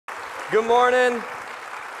Good morning.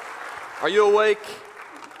 Are you awake?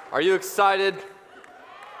 Are you excited?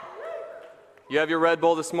 You have your Red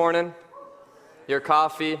Bull this morning? Your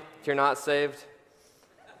coffee, if you're not saved?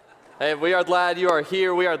 Hey, we are glad you are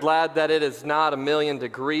here. We are glad that it is not 1,000,000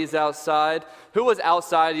 degrees outside. Who was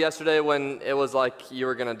outside yesterday when it was like you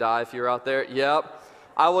were going to die if you were out there? Yep,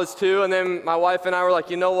 I was too. And then my wife and I were like,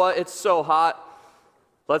 you know what? It's so hot.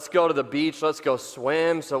 Let's go to the beach. Let's go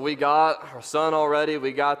swim. So we got our son already.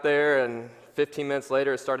 We got there, and 15 minutes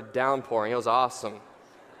later, it started downpouring. It was awesome.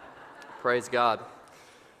 Praise God.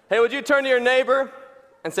 Hey, would you turn to your neighbor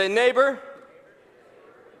and say, neighbor?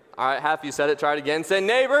 All right, half you said it. Try it again. Say,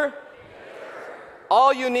 neighbor.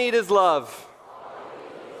 All you need is love.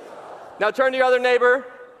 Now turn to your other neighbor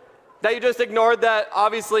that you just ignored that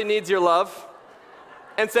obviously needs your love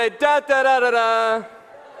and say, da da da da da.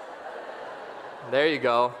 There you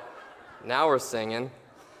go. Now we're singing.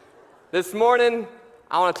 This morning,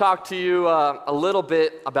 I want to talk to you a little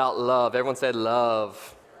bit about love. Everyone said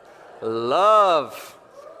love. Love.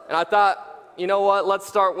 And I thought, you know what? Let's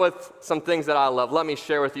start with some things that I love. Let me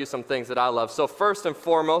share with you some things that I love. So first and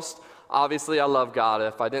foremost, obviously, I love God.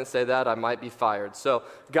 If I didn't say that, I might be fired. So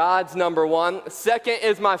God's number one. Second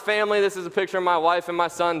is my family. This is a picture of my wife and my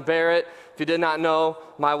son, Barrett. If you did not know,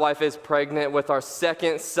 my wife is pregnant with our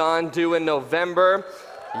second son due in November.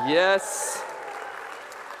 Yes.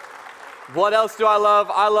 What else do I love?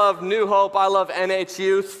 I love New Hope. I love NH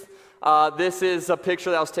Youth. This is a picture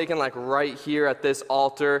that was taken like right here at this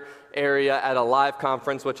altar area at a live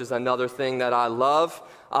conference, which is another thing that I love.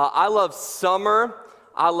 I love summer.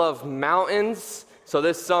 I love mountains. So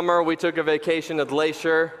this summer we took a vacation to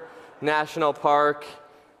Glacier National Park,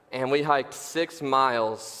 and we hiked 6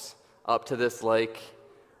 miles up to this lake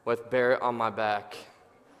with Barrett on my back.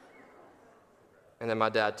 And then my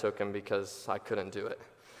dad took him because I couldn't do it.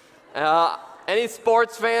 Any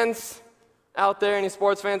sports fans out there? Any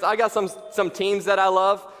sports fans? I got some teams that I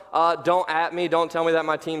love. Don't at me. Don't tell me that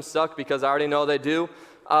my teams suck because I already know they do.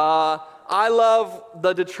 I love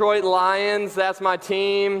the Detroit Lions. That's my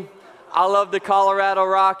team. I love the Colorado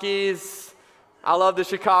Rockies. I love the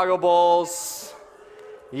Chicago Bulls.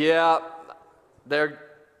 Yeah, they're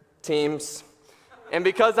teams. And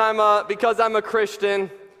because I'm a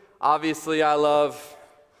Christian, obviously I love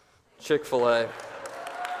Chick-fil-A.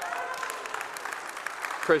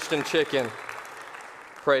 Christian chicken.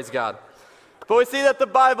 Praise God. But we see that the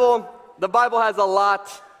Bible has a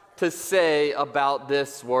lot to say about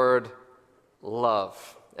this word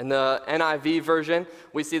love. In the NIV version,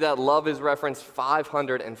 we see that love is referenced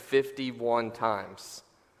 551 times.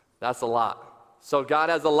 That's a lot. So God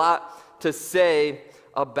has a lot to say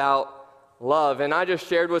about love. And I just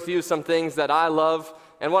shared with you some things that I love.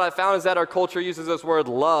 And what I found is that our culture uses this word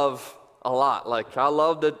love a lot. Like, I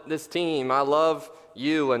love this team. I love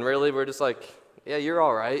you. And really, we're just like, yeah, you're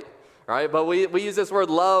all right. All right? But we use this word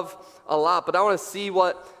love a lot. But I want to see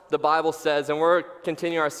what the Bible says. And we're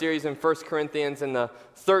continuing our series in 1 Corinthians in the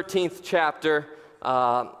 13th chapter.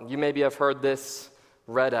 You maybe have heard this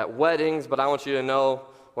read at weddings, but I want you to know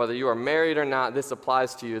whether you are married or not, this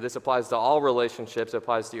applies to you. This applies to all relationships. It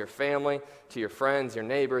applies to your family, to your friends, your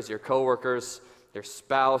neighbors, your coworkers, your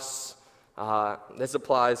spouse. This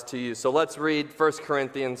applies to you. So let's read 1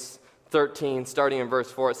 Corinthians 13, starting in verse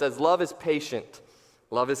 4. It says, love is patient.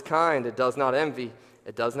 Love is kind. It does not envy.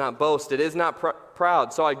 It does not boast. It is not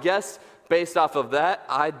proud. So I guess based off of that,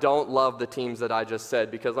 I don't love the teams that I just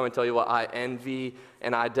said, because let me tell you what, I envy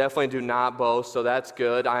and I definitely do not boast, so that's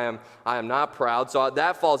good. I am not proud, so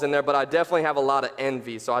that falls in there, but I definitely have a lot of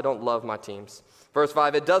envy, so I don't love my teams. Verse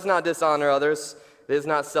 5, it does not dishonor others. It is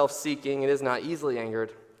not self-seeking. It is not easily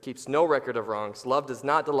angered. Keeps no record of wrongs. Love does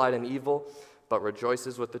not delight in evil, but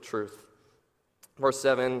rejoices with the truth. Verse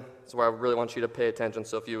 7 is where I really want you to pay attention,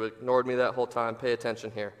 so if you ignored me that whole time, pay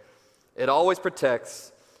attention here. It always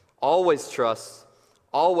protects, always trusts,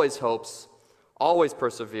 always hopes, always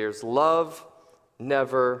perseveres. Love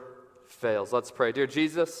never fails. Let's pray. Dear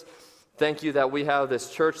Jesus, thank you that we have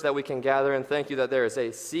this church that we can gather in. Thank you that there is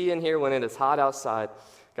AC in here when it is hot outside.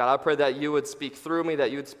 God, I pray that you would speak through me,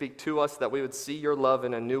 that you would speak to us, that we would see your love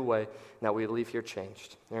in a new way, and that we leave here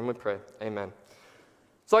changed. And we pray. Amen.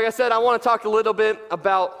 So like I said, I want to talk a little bit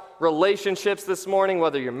about relationships this morning,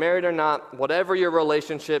 whether you're married or not, whatever your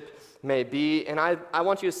relationship may be. And I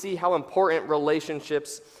want you to see how important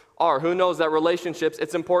relationships are. Who knows that relationships,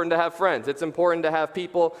 it's important to have friends. It's important to have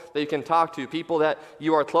people that you can talk to, people that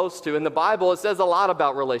you are close to. In the Bible, it says a lot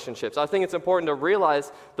about relationships. I think it's important to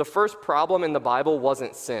realize the first problem in the Bible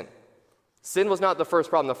wasn't sin. Sin was not the first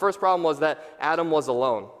problem. The first problem was that Adam was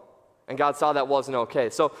alone, and God saw that wasn't okay.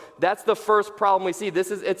 So that's the first problem we see.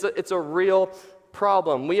 It's a real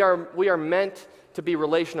problem. We are meant to be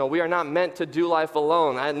relational. We are not meant to do life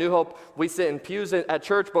alone. At New Hope, we sit in pews at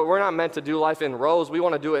church, but we're not meant to do life in rows. We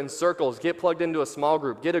want to do it in circles. Get plugged into a small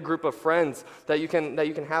group. Get a group of friends that you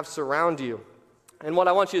can have surround you. And what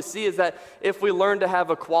I want you to see is that if we learn to have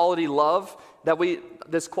a quality love,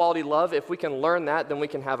 this quality love, if we can learn that, then we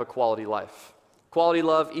can have a quality life. Quality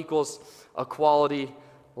love equals a quality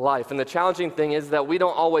life. And the challenging thing is that we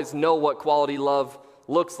don't always know what quality love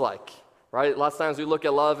looks like. Right? Lots of times we look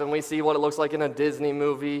at love and we see what it looks like in a Disney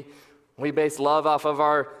movie. We base love off of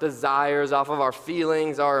our desires, off of our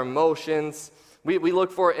feelings, our emotions. We look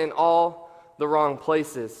for it in all the wrong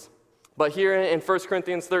places. But here in 1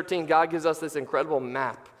 Corinthians 13, God gives us this incredible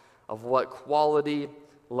map of what quality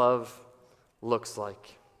love looks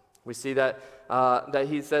like. We see that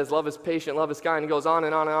he says love is patient, love is kind. He goes on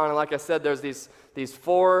and on and on. And like I said, there's these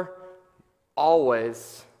 4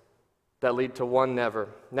 always that lead to 1 never.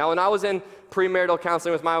 Now, when I was in premarital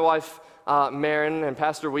counseling with my wife, Marin, and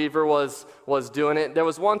Pastor Weaver was doing it, there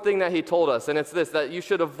was one thing that he told us, and it's this, that you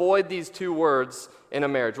should avoid these 2 words in a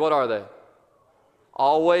marriage. What are they?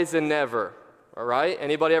 Always and never. All right?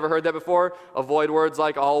 Anybody ever heard that before? Avoid words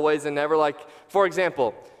like always and never. Like, for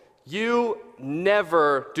example, you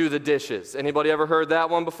never do the dishes. Anybody ever heard that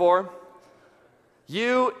one before?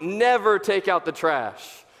 You never take out the trash.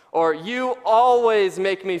 Or you always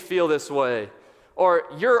make me feel this way. Or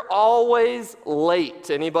you're always late.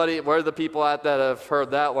 Anybody, where are the people at that have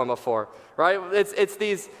heard that one before? Right? It's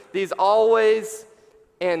these always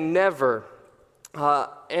and never.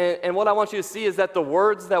 And what I want you to see is that the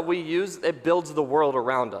words that we use, it builds the world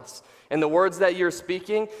around us. And the words that you're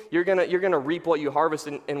speaking, you're gonna reap what you harvest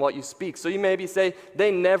in what you speak. So you maybe say,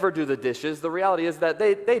 they never do the dishes. The reality is that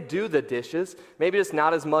they do the dishes, maybe just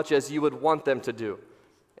not as much as you would want them to do.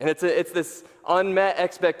 And it's this unmet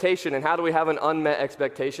expectation. And how do we have an unmet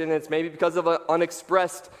expectation? It's maybe because of an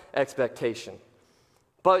unexpressed expectation.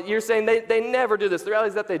 But you're saying they never do this. The reality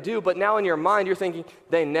is that they do, but now in your mind you're thinking,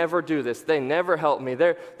 they never do this. They never help me.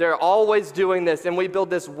 They're always doing this. And we build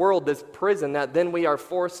this world, this prison that then we are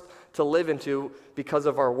forced to live into because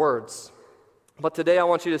of our words. But today I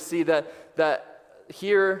want you to see that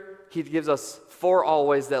here he gives us 4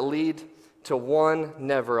 always that lead to 1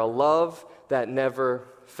 never, a love that never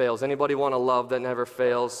fails. Anybody want a love that never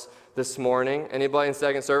fails this morning? Anybody in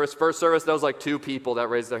second service? First service, there was like 2 people that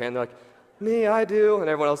raised their hand. They're like, me, I do. And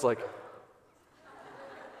everyone else like,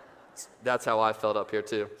 that's how I felt up here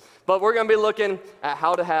too. But we're going to be looking at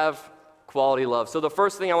how to have quality love. So the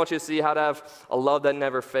first thing I want you to see how to have a love that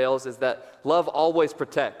never fails is that love always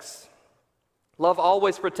protects. Love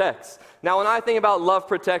always protects. Now, when I think about love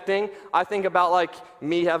protecting, I think about like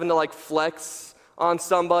me having to like flex on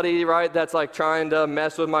somebody, right, that's like trying to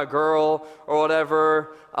mess with my girl or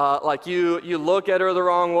whatever. Like you look at her the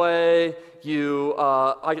wrong way.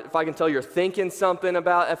 If I can tell you're thinking something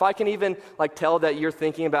about, if I can even like tell that you're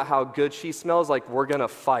thinking about how good she smells, like we're gonna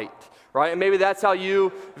fight, right? And maybe that's how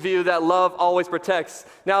you view that love always protects.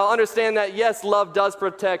 Now, understand that yes, love does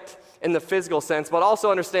protect in the physical sense, but also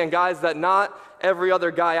understand, guys, that not every other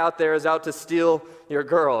guy out there is out to steal your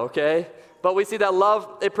girl, okay? But we see that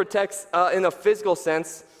love, it protects in a physical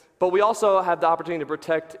sense, but we also have the opportunity to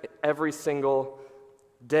protect every single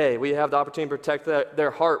day. We have the opportunity to protect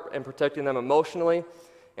their heart and protecting them emotionally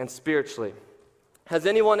and spiritually. Has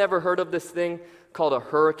anyone ever heard of this thing called a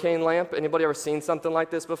hurricane lamp? Anybody ever seen something like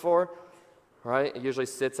this before? Right? It usually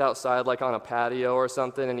sits outside like on a patio or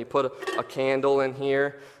something, and you put a candle in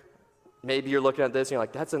here. Maybe you're looking at this and you're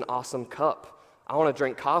like, that's an awesome cup. I want to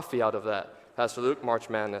drink coffee out of that. Pastor Luke, March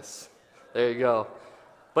Madness. There you go.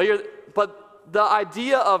 But the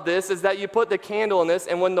idea of this is that you put the candle in this,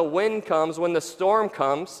 and when the wind comes, when the storm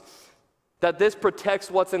comes, that this protects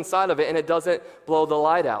what's inside of it and it doesn't blow the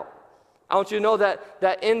light out. I want you to know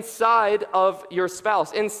that inside of your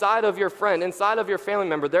spouse, inside of your friend, inside of your family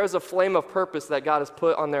member, there's a flame of purpose that God has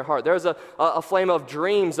put on their heart. There's a flame of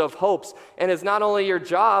dreams, of hopes. And it's not only your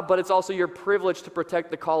job, but it's also your privilege to protect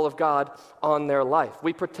the call of God on their life.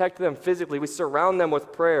 We protect them physically. We surround them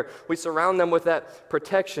with prayer. We surround them with that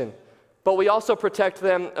protection. But we also protect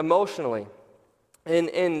them emotionally.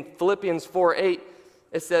 In Philippians 4:8,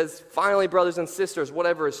 it says, finally, brothers and sisters,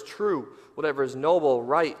 whatever is true, whatever is noble,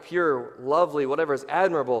 right, pure, lovely, whatever is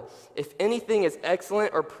admirable, if anything is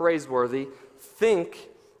excellent or praiseworthy, think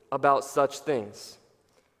about such things.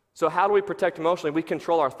 So how do we protect emotionally? We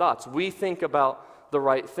control our thoughts. We think about the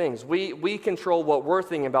right things. We control what we're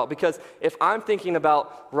thinking about, because if I'm thinking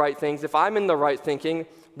about right things, if I'm in the right thinking,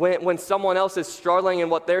 when someone else is struggling in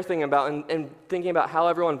what they're thinking about and thinking about how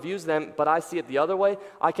everyone views them, but I see it the other way,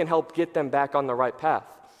 I can help get them back on the right path.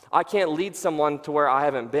 I can't lead someone to where I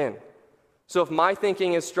haven't been. So if my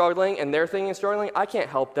thinking is struggling and their thinking is struggling, I can't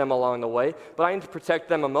help them along the way, but I need to protect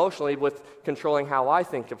them emotionally with controlling how I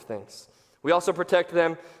think of things. We also protect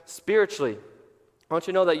them spiritually. I want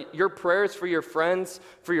you to know that your prayers for your friends,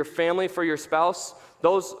 for your family, for your spouse,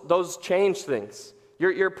 those change things.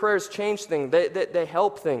 Your prayers change things. They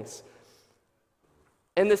help things.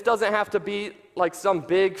 And this doesn't have to be like some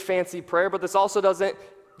big fancy prayer, but this also doesn't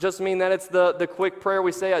just mean that it's the quick prayer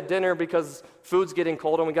we say at dinner because food's getting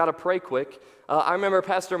cold and we got to pray quick. I remember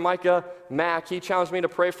Pastor Micah Mack, he challenged me to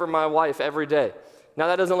pray for my wife every day. Now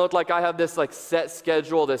that doesn't look like I have this like set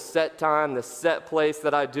schedule, this set time, this set place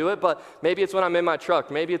that I do it, but maybe it's when I'm in my truck.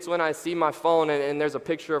 Maybe it's when I see my phone and there's a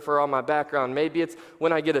picture of her on my background. Maybe it's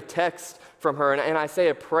when I get a text from her and I say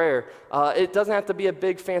a prayer. It doesn't have to be a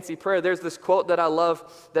big fancy prayer. There's this quote that I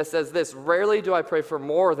love that says this: rarely do I pray for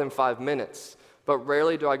more than 5 minutes, but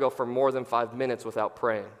rarely do I go for more than 5 minutes without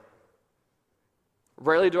praying.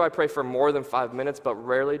 Rarely do I pray for more than 5 minutes, but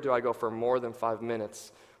rarely do I go for more than 5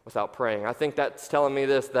 minutes without praying. I think that's telling me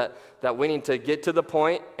this, that we need to get to the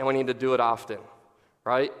point and we need to do it often,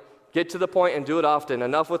 right? Get to the point and do it often.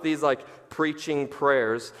 Enough with these like preaching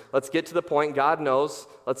prayers. Let's get to the point. God knows.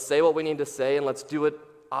 Let's say what we need to say and let's do it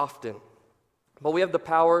often. But we have the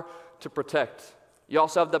power to protect. You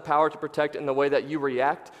also have the power to protect in the way that you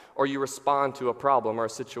react or you respond to a problem or a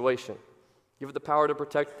situation. You have the power to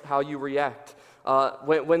protect how you react.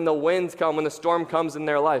 When the winds come, when the storm comes in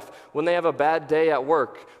their life, when they have a bad day at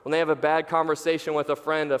work, when they have a bad conversation with a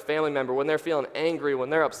friend, a family member, when they're feeling angry, when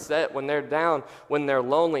they're upset, when they're down, when they're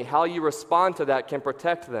lonely, how you respond to that can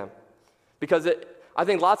protect them. Because I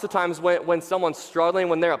think lots of times when someone's struggling,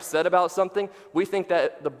 when they're upset about something, we think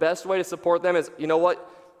that the best way to support them is, you know what?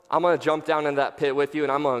 I'm going to jump down in that pit with you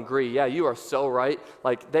and I'm going to agree. Yeah, you are so right.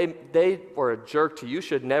 Like they were a jerk to you. You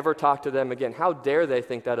should never talk to them again. How dare they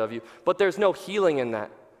think that of you? But there's no healing in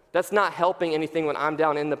that. That's not helping anything when I'm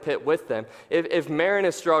down in the pit with them. If Marin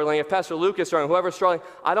is struggling, if Pastor Luke is struggling, whoever's struggling,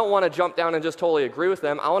 I don't want to jump down and just totally agree with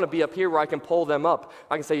them. I want to be up here where I can pull them up.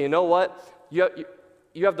 I can say, you know what? You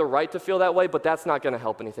have the right to feel that way, but that's not going to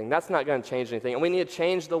help anything. That's not going to change anything. And we need to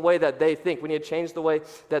change the way that they think. We need to change the way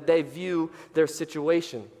that they view their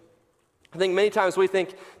situation. I think many times we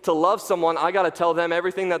think to love someone, I got to tell them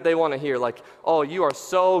everything that they want to hear. Like, oh, you are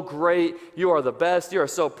so great. You are the best. You are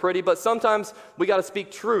so pretty. But sometimes we got to speak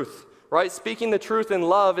truth, right? Speaking the truth in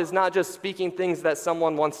love is not just speaking things that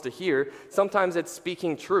someone wants to hear. Sometimes it's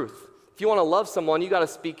speaking truth. If you want to love someone, you got to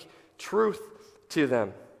speak truth to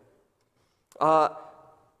them.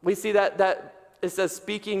 We see that it says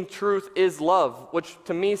speaking truth is love, which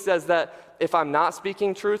to me says that if I'm not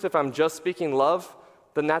speaking truth, if I'm just speaking love,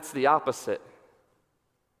 then that's the opposite.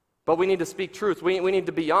 But we need to speak truth. We need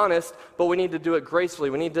to be honest, but we need to do it gracefully.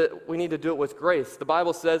 We need to do it with grace. The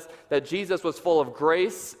Bible says that Jesus was full of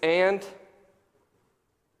grace and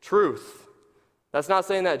truth. That's not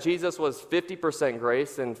saying that Jesus was 50%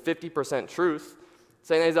 grace and 50% truth. It's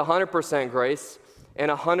saying that he's 100% grace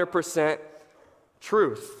and 100%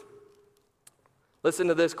 truth. Listen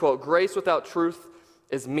to this quote: grace without truth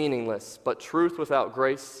is meaningless, but truth without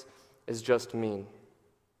grace is just mean.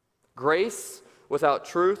 Grace without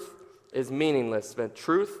truth is meaningless, but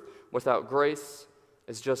truth without grace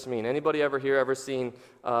is just mean. Anybody ever seen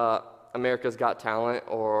America's Got Talent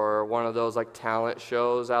or one of those like talent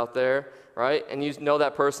shows out there, right? And you know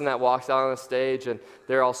that person that walks out on the stage and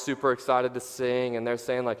they're all super excited to sing and they're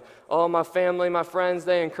saying like, oh, my family, my friends,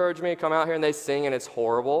 they encourage me to come out here, and they sing and it's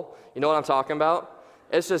horrible. You know what I'm talking about?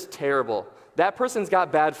 It's just terrible. That person's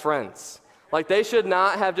got bad friends. Like they should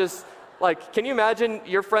not have just... Like, can you imagine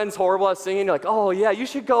your friend's horrible at singing? You're like, oh, yeah, you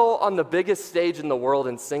should go on the biggest stage in the world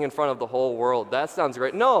and sing in front of the whole world. That sounds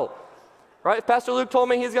great. No, right? If Pastor Luke told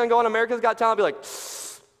me he's going to go on America's Got Talent, I'd be like,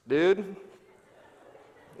 dude,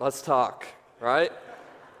 let's talk, right?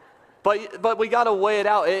 But we got to weigh it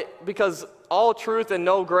out because all truth and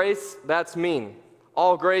no grace, that's mean.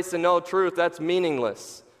 All grace and no truth, that's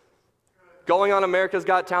meaningless. Going on America's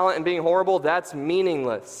Got Talent and being horrible, that's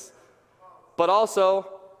meaningless. But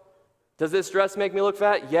also... does this dress make me look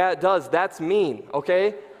fat? Yeah, it does. That's mean,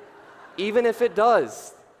 okay? Even if it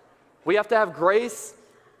does. We have to have grace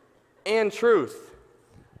and truth.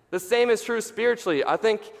 The same is true spiritually. I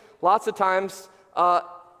think lots of times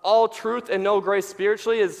all truth and no grace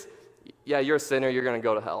spiritually is, yeah, you're a sinner, you're going to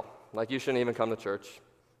go to hell. Like you shouldn't even come to church,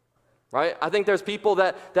 right? I think there's people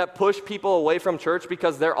that push people away from church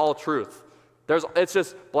because they're all truth. It's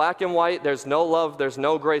just black and white. There's no love. There's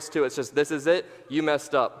no grace to it. It's just this is it. You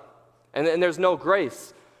messed up. And there's no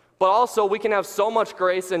grace. But also we can have so much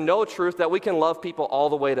grace and no truth that we can love people all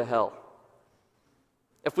the way to hell.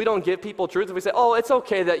 If we don't give people truth, if we say, oh, it's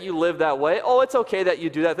okay that you live that way, oh, it's okay that you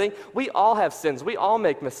do that thing, we all have sins, we all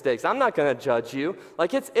make mistakes, I'm not going to judge you,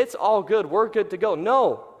 like it's all good, we're good to go.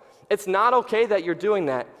 No, it's not okay that you're doing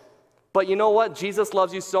that. But you know what? Jesus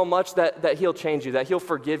loves you so much that he'll change you, that he'll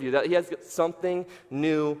forgive you, that he has something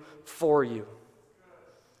new for you.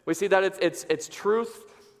 We see that it's truth,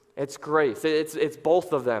 it's grace, it's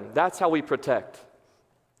both of them. That's how we protect.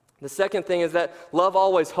 The second thing is that love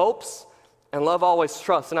always hopes and love always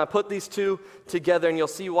trusts. And I put these two together, and you'll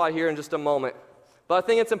see why here in just a moment. But I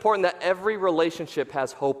think it's important that every relationship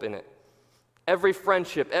has hope in it. Every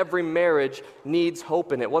friendship, every marriage needs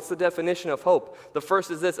hope in it. What's the definition of hope? The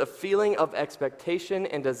first is this: a feeling of expectation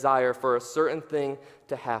and desire for a certain thing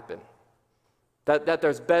to happen. That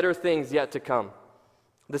there's better things yet to come.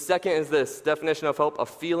 The second is this definition of hope: a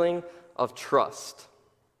feeling of trust.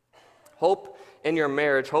 Hope in your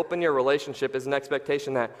marriage, hope in your relationship is an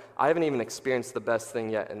expectation that I haven't even experienced the best thing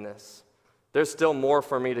yet in this. There's still more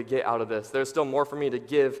for me to get out of this. There's still more for me to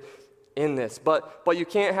give in this. But you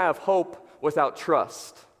can't have hope without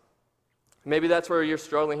trust. Maybe that's where you're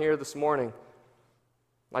struggling here this morning.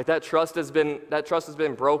 Like that trust has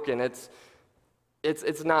been broken.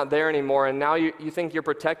 It's not there anymore, and now you think you're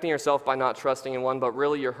protecting yourself by not trusting in one, but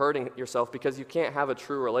really you're hurting yourself because you can't have a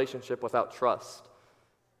true relationship without trust.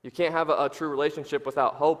 You can't have a true relationship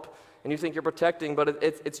without hope, and you think you're protecting, but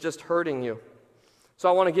it's just hurting you. So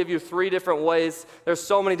I want to give you 3 different ways. There's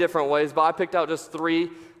so many different ways, but I picked out just 3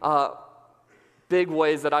 big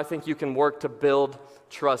ways that I think you can work to build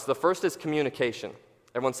trust. The first is communication.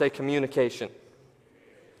 Everyone say communication.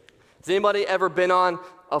 Has anybody ever been on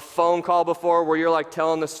a phone call before where you're like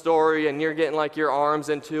telling the story and you're getting like your arms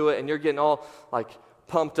into it and you're getting all like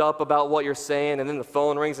pumped up about what you're saying, and then the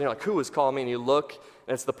phone rings and you're like, who is calling me? And you look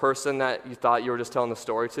and it's the person that you thought you were just telling the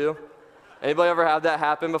story to. Anybody ever had that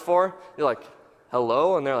happen before? You're like,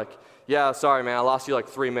 hello? And they're like, yeah, sorry man, I lost you like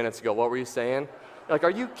 3 minutes ago. What were you saying? You're like,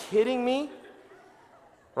 are you kidding me?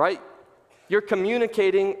 Right? You're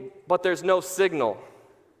communicating, but there's no signal.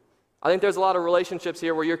 I think there's a lot of relationships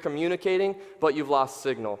here where you're communicating, but you've lost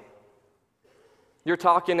signal. You're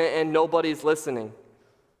talking and nobody's listening.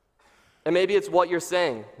 And maybe it's what you're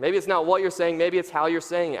saying. Maybe it's not what you're saying, maybe it's how you're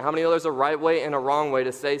saying it. How many know there's a right way and a wrong way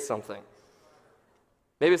to say something?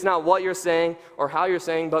 Maybe it's not what you're saying or how you're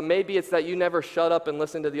saying, but maybe it's that you never shut up and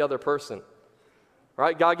listen to the other person.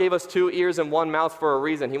 Right? God gave us 2 ears and 1 mouth for a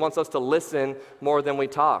reason. He wants us to listen more than we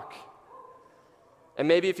talk. And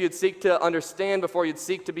maybe if you'd seek to understand before you'd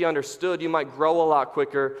seek to be understood, you might grow a lot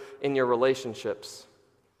quicker in your relationships.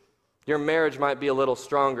 Your marriage might be a little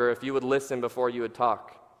stronger if you would listen before you would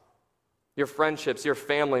talk. Your friendships, your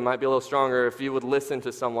family might be a little stronger if you would listen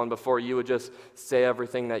to someone before you would just say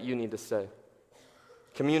everything that you need to say.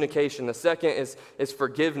 Communication. The second is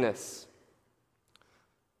forgiveness.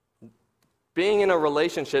 Being in a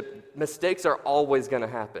relationship, mistakes are always going to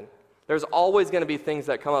happen. There's always going to be things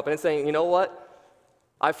that come up. And it's saying, you know what?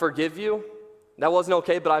 I forgive you. That wasn't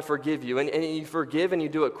okay, but I forgive you. And you forgive and you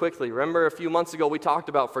do it quickly. Remember a few months ago we talked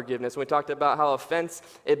about forgiveness. We talked about how offense,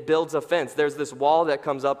 it builds offense. There's this wall that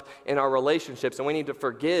comes up in our relationships, and we need to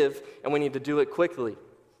forgive and we need to do it quickly.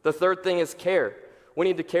 The third thing is care. We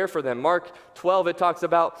need to care for them. Mark 12, it talks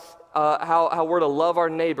about how we're to love our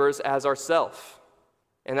neighbors as ourselves.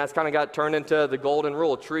 And that's kind of got turned into the golden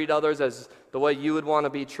rule. Treat others as the way you would want to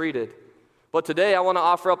be treated. But today I want to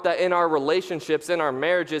offer up that in our relationships, in our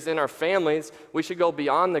marriages, in our families, we should go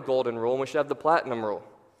beyond the golden rule and we should have the platinum rule,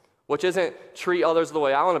 which isn't treat others the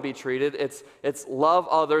way I want to be treated. It's love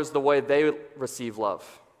others the way they receive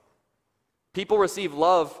love. People receive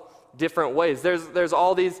love different ways. There's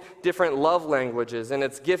all these different love languages, and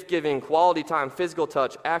it's gift giving, quality time, physical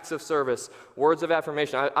touch, acts of service, words of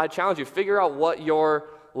affirmation. I challenge you, figure out what your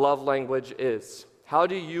love language is. How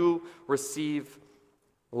do you receive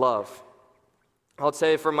love? I would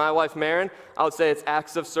say for my wife, Maren, I would say it's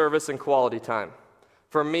acts of service and quality time.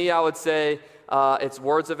 For me, I would say it's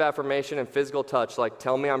words of affirmation and physical touch, like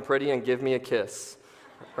tell me I'm pretty and give me a kiss,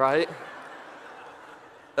 right?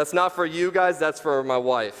 That's not for you guys, that's for my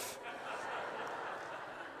wife.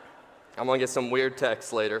 I'm going to get some weird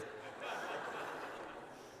texts later.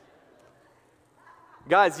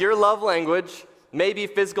 Guys, your love language may be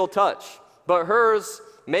physical touch, but hers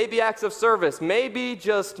may be acts of service, maybe,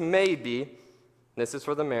 just maybe. This is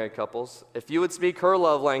for the married couples. If you would speak her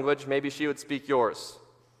love language, maybe she would speak yours.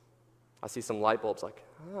 I see some light bulbs like,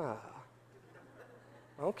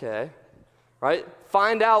 okay. Right?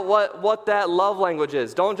 Find out what that love language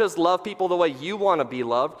is. Don't just love people the way you want to be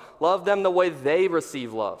loved. Love them the way they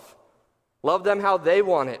receive love. Love them how they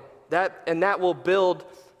want it. That will build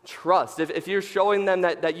trust. If you're showing them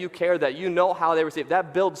that you care, that you know how they receive,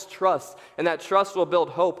 that builds trust, and that trust will build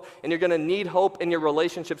hope. And you're going to need hope in your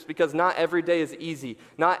relationships because not every day is easy.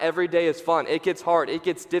 Not every day is fun. It gets hard. It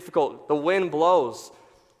gets difficult. The wind blows.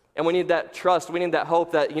 And we need that trust. We need that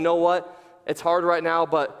hope that, you know what? It's hard right now,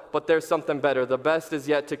 but there's something better. The best is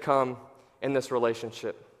yet to come in this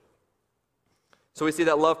relationship. So we see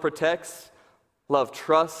that love protects, love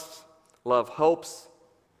trusts, love hopes.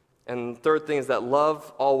 And the third thing is that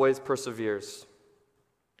love always perseveres.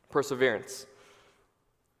 Perseverance.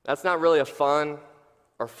 That's not really a fun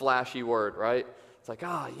or flashy word, right? It's like,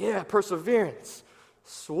 yeah, perseverance.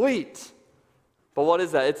 Sweet. But what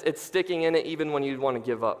is that? It's sticking in it even when you want to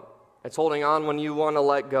give up. It's holding on when you want to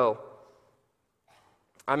let go.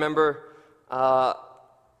 I remember,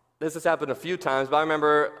 this has happened a few times, but I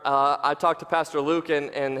remember I talked to Pastor Luke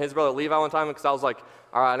and his brother Levi one time because I was like,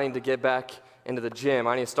 all right, I need to get back into the gym.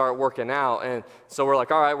 I need to start working out. And so we're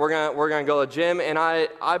like, all right, we're gonna go to the gym. And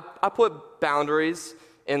I put boundaries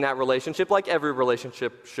in that relationship, like every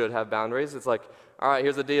relationship should have boundaries. It's like, all right,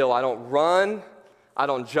 here's the deal. I don't run, I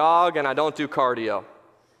don't jog, and I don't do cardio.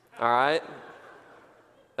 All right?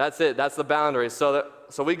 That's it. That's the boundaries. So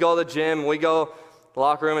we go to the gym, we go to the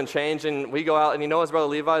locker room and change, and we go out. And you know what his brother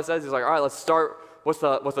Levi says? He's like, all right, let's start with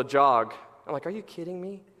a jog. I'm like, are you kidding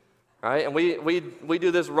me? All right, and we do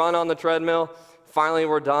this run on the treadmill. Finally,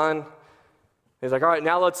 we're done. He's like, all right,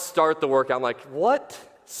 now let's start the workout. I'm like, what?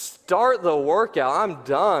 Start the workout? I'm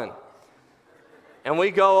done. And we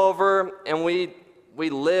go over, and we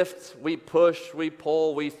lift, we push, we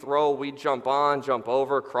pull, we throw, we jump on, jump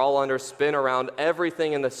over, crawl under, spin around,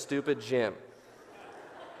 everything in the stupid gym.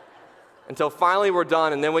 Until finally we're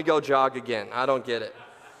done, and then we go jog again. I don't get it.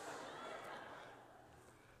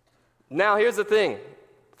 Now, here's the thing.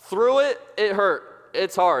 Through it, it hurt.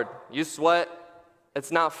 It's hard. You sweat.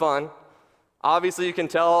 It's not fun. Obviously, you can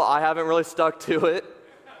tell I haven't really stuck to it.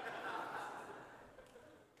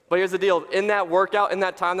 But here's the deal. In that workout, in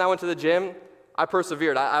that time that I went to the gym, I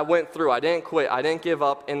persevered. I went through. I didn't quit. I didn't give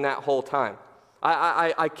up in that whole time.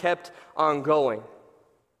 I kept on going.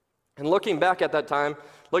 And looking back at that time,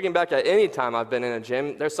 looking back at any time I've been in a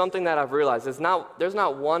gym, there's something that I've realized. There's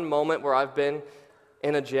not one moment where I've been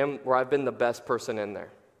in a gym where I've been the best person in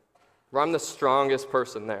there, where I'm the strongest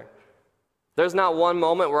person there. There's not one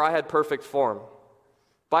moment where I had perfect form.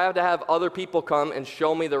 But I had to have other people come and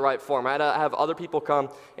show me the right form. I had to have other people come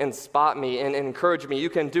and spot me and encourage me. You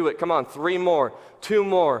can do it. Come on, 3 more, 2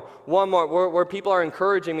 more, 1 more. Where people are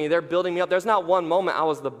encouraging me, they're building me up. There's not one moment I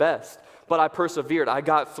was the best, but I persevered. I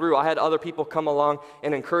got through. I had other people come along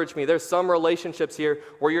and encourage me. There's some relationships here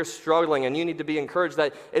where you're struggling and you need to be encouraged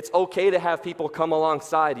that it's okay to have people come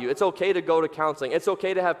alongside you. It's okay to go to counseling. It's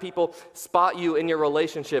okay to have people spot you in your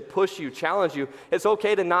relationship, push you, challenge you. It's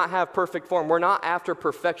okay to not have perfect form. We're not after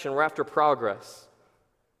perfection. We're after progress.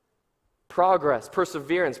 Progress,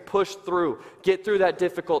 perseverance, push through. Get through that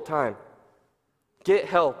difficult time. Get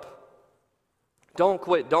help. Don't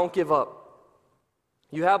quit. Don't give up.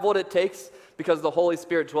 You have what it takes because the Holy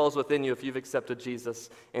Spirit dwells within you if you've accepted Jesus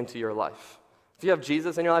into your life. If you have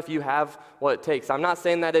Jesus in your life, you have what it takes. I'm not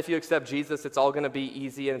saying that if you accept Jesus, it's all going to be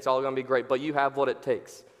easy and it's all going to be great, but you have what it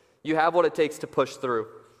takes. You have what it takes to push through.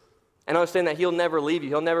 And understand that He'll never leave you.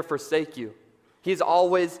 He'll never forsake you. He's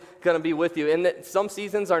always going to be with you. And some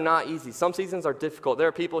seasons are not easy. Some seasons are difficult. There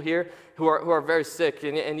are people here who are very sick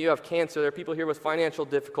and you have cancer. There are people here with financial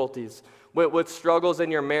difficulties, with struggles in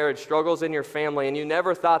your marriage, struggles in your family, and you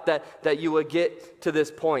never thought that you would get to this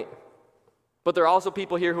point. But there are also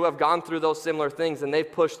people here who have gone through those similar things and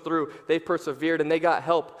they've pushed through, they've persevered, and they got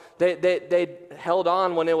help. They held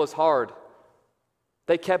on when it was hard.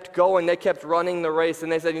 They kept going, they kept running the race,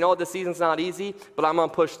 and they said, you know what, the season's not easy, but I'm going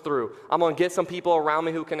to push through. I'm going to get some people around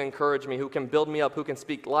me who can encourage me, who can build me up, who can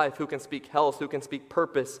speak life, who can speak health, who can speak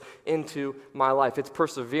purpose into my life. It's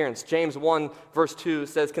perseverance. James 1 verse 2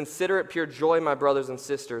 says, consider it pure joy, my brothers and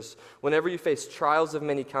sisters, whenever you face trials of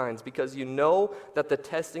many kinds, because you know that the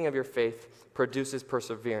testing of your faith produces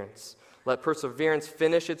perseverance. Let perseverance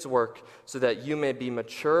finish its work so that you may be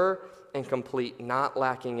mature and complete, not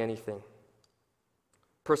lacking anything.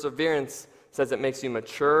 Perseverance says it makes you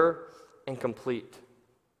mature and complete.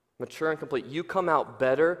 Mature and complete. You come out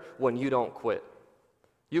better when you don't quit.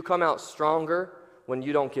 You come out stronger when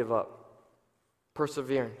you don't give up.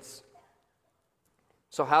 Perseverance.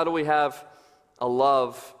 So how do we have a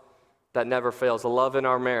love that never fails? A love in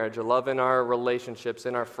our marriage, a love in our relationships,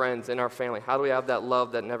 in our friends, in our family. How do we have that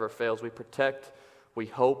love that never fails? We protect, we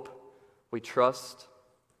hope, we trust,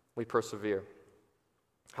 we persevere.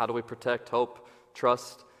 How do we protect, hope,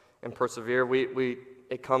 trust, and persevere?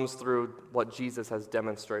 It comes through what Jesus has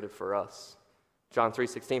demonstrated for us. John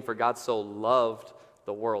 3:16, for God so loved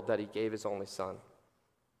the world that he gave his only son.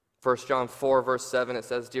 1 John 4, verse 7, it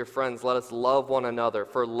says, dear friends, let us love one another,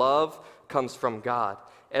 for love comes from God.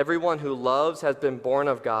 Everyone who loves has been born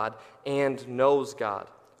of God and knows God.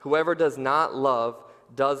 Whoever does not love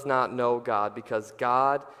does not know God, because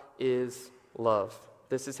God is love.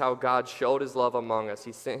 This is how God showed his love among us.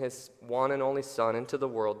 He sent his one and only Son into the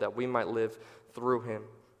world that we might live through him.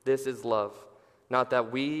 This is love. Not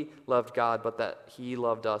that we loved God, but that he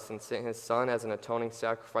loved us and sent his Son as an atoning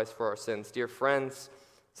sacrifice for our sins. Dear friends,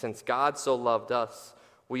 since God so loved us,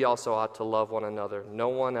 we also ought to love one another. No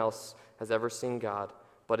one else has ever seen God,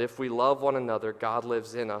 but if we love one another, God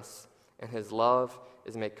lives in us, and his love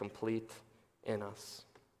is made complete in us.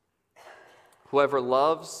 Whoever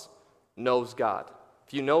loves knows God.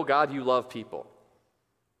 If you know God, you love people.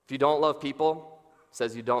 If you don't love people, it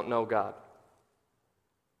says you don't know God.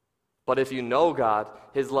 But if you know God,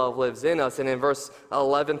 his love lives in us. And in verse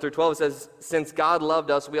 11 through 12, it says, since God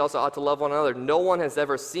loved us, we also ought to love one another. No one has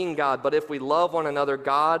ever seen God, but if we love one another,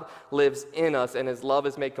 God lives in us, and his love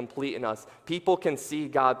is made complete in us. People can see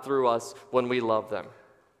God through us when we love them.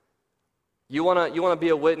 You want to be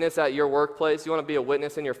a witness at your workplace? You want to be a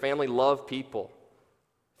witness in your family? Love people.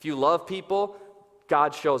 If you love people,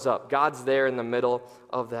 God shows up. God's there in the middle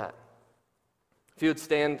of that. If you would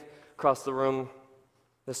stand across the room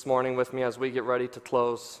this morning with me as we get ready to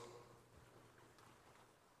close.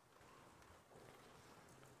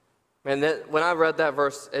 Man, when I read that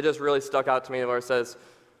verse, it just really stuck out to me where it says,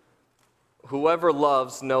 whoever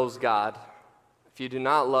loves knows God. If you do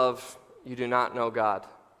not love, you do not know God.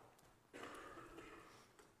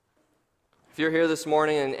 If you're here this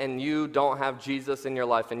morning and you don't have Jesus in your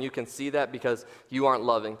life, and you can see that because you aren't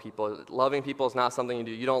loving people. Loving people is not something you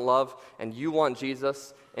do. You don't love, and you want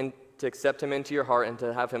Jesus and to accept him into your heart and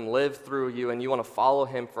to have him live through you, and you want to follow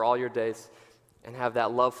him for all your days and have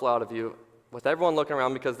that love flow out of you with everyone looking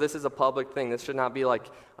around, because this is a public thing. This should not be like,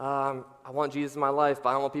 I want Jesus in my life, but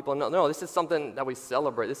I don't want people to know. No, this is something that we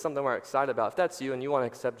celebrate. This is something we're excited about. If that's you and you want to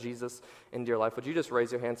accept Jesus into your life, would you just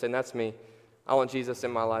raise your hand saying, that's me. I want Jesus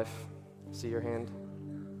in my life. See your hand.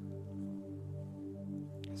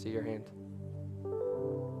 See your hand.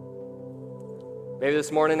 Maybe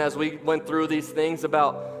this morning as we went through these things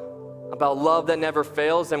about love that never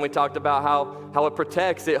fails, and we talked about how it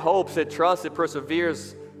protects, it hopes, it trusts, it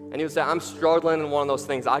perseveres, and you would say, I'm struggling in one of those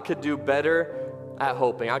things. I could do better at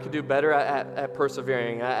hoping. I could do better at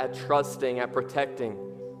persevering, at trusting, at protecting.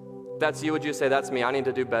 If that's you, would you say, that's me? I need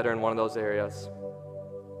to do better in one of those areas.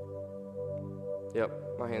 Yep,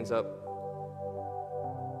 my hand's up.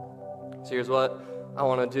 So here's what I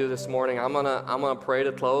want to do this morning. I'm gonna pray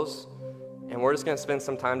to close, and we're just gonna spend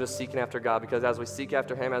some time just seeking after God, because as we seek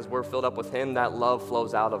after him, as we're filled up with him, that love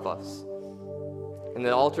flows out of us. And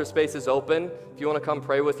the altar space is open. If you want to come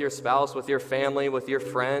pray with your spouse, with your family, with your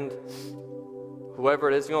friend,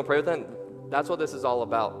 whoever it is you want to pray with them, that's what this is all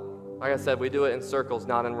about. Like I said, we do it in circles,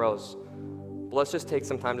 not in rows. But let's just take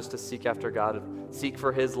some time just to seek after God, seek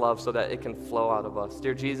for his love so that it can flow out of us.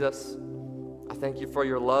 Dear Jesus, I thank you for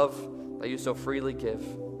your love that you so freely give.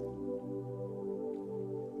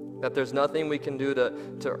 That there's nothing we can do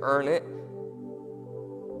to earn it,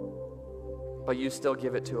 but you still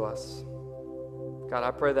give it to us. God,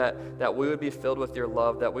 I pray that we would be filled with your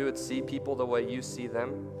love, that we would see people the way you see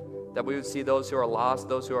them, that we would see those who are lost,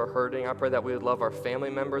 those who are hurting. I pray that we would love our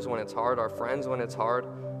family members when it's hard, our friends when it's hard.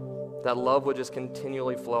 That love would just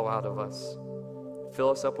continually flow out of us.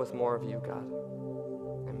 Fill us up with more of you, God.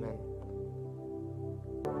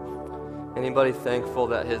 Anybody thankful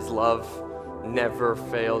that his love never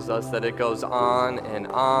fails us, that it goes on and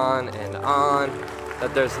on and on,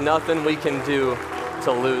 that there's nothing we can do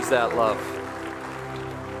to lose that love?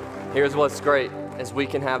 Here's what's great, is we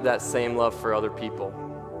can have that same love for other people,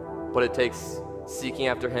 but it takes seeking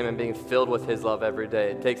after him and being filled with his love every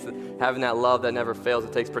day. It takes having that love that never fails.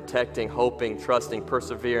 It takes protecting, hoping, trusting,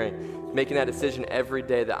 persevering, making that decision every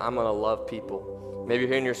day that I'm going to love people. Maybe you're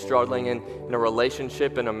here and you're struggling in a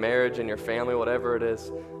relationship, in a marriage, in your family, whatever it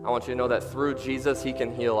is. I want you to know that through Jesus, he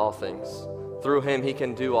can heal all things. Through him, he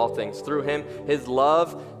can do all things. Through him, his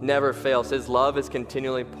love never fails. His love is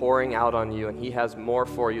continually pouring out on you, and he has more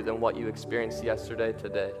for you than what you experienced yesterday,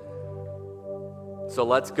 today. So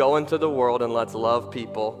let's go into the world and let's love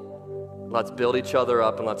people. Let's build each other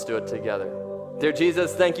up, and let's do it together. Dear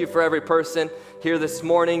Jesus, thank you for every person here this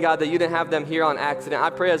morning, God, that you didn't have them here on accident. I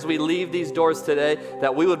pray as we leave these doors today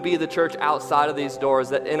that we would be the church outside of these doors,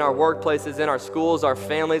 that in our workplaces, in our schools, our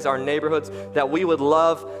families, our neighborhoods, that we would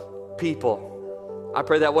love people. I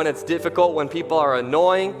pray that when it's difficult, when people are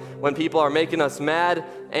annoying, when people are making us mad,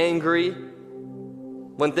 angry,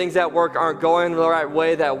 When things at work aren't going the right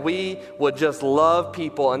way, that we would just love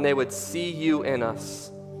people and they would see you in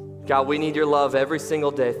us. God, we need your love every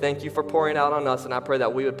single day. Thank you for pouring out on us, and I pray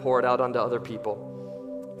that we would pour it out onto other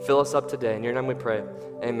people. Fill us up today. In your name we pray.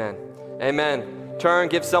 Amen. Amen. Turn,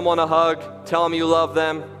 give someone a hug, tell them you love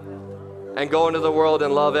them, and go into the world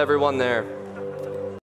and love everyone there.